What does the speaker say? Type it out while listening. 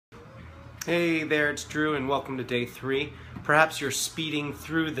Hey there, it's Drew and welcome to day 3. Perhaps you're speeding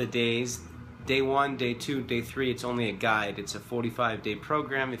through the days. Day 1, day 2, day 3, it's only a guide. It's a 45-day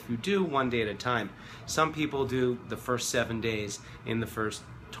program if you do one day at a time. Some people do the first 7 days in the first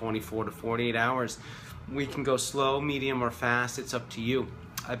 24 to 48 hours. We can go slow, medium, or fast. It's up to you.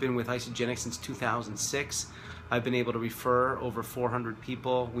 I've been with Isagenix since 2006. I've been able to refer over 400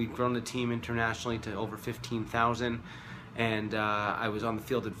 people. We've grown the team internationally to over 15,000. And I was on the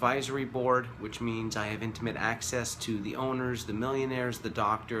field advisory board, which means I have intimate access to the owners, the millionaires, the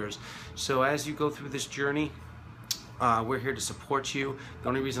doctors. So as you go through this journey, we're here to support you. The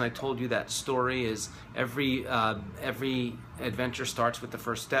only reason I told you that story is every adventure starts with the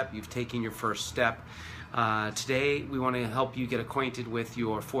first step. You've taken your first step. Today we want to help you get acquainted with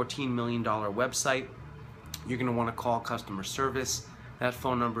your $14 million website. You're going to want to call customer service. That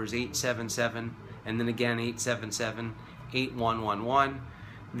phone number is 877 and then again 877-8111.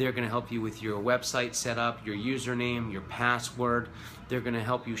 They're going to help you with your website setup, your username, your password. They're going to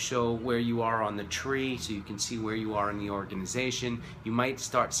help you show where you are on the tree so you can see where you are in the organization. You might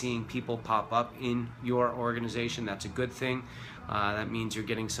start seeing people pop up in your organization. That's a good thing. That means you're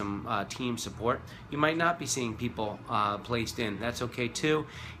getting some team support. You might not be seeing people placed in. That's okay too.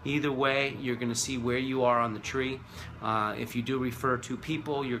 Either way, you're going to see where you are on the tree. If you do refer 2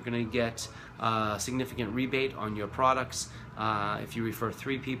 people, you're going to get a significant rebate on your products. If you refer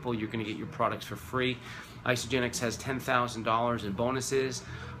 3 people, you're going to get your products for free. Isagenix has $10,000 in bonuses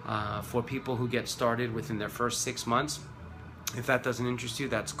for people who get started within their first 6 months. If that doesn't interest you,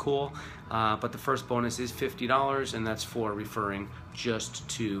 that's cool. But the first bonus is $50, and that's for referring just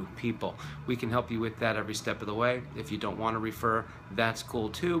 2 people. We can help you with that every step of the way. If you don't want to refer, that's cool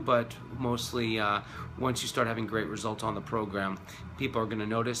too, but mostly once you start having great results on the program, people are going to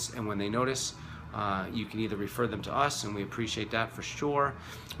notice, and when they notice, you can either refer them to us, and we appreciate that for sure.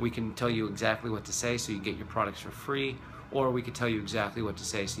 We can tell you exactly what to say so you get your products for free, or we could tell you exactly what to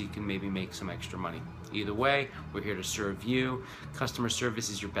say so you can maybe make some extra money. Either way, we're here to serve you. Customer service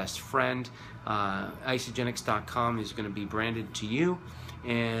is your best friend. Isagenix.com is going to be branded to you,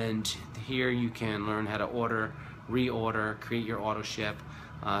 and here you can learn how to order, reorder, create your auto ship,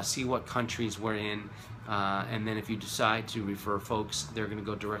 see what countries we're in, and then if you decide to refer folks, they're going to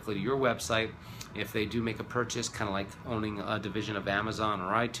go directly to your website. If they do make a purchase, kind of like owning a division of Amazon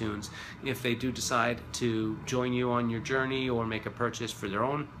or iTunes, if they do decide to join you on your journey or make a purchase for their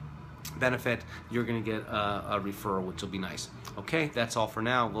own benefit, you're going to get a referral, which will be nice. Okay, that's all for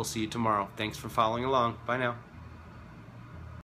now. We'll see you tomorrow. Thanks for following along. Bye now.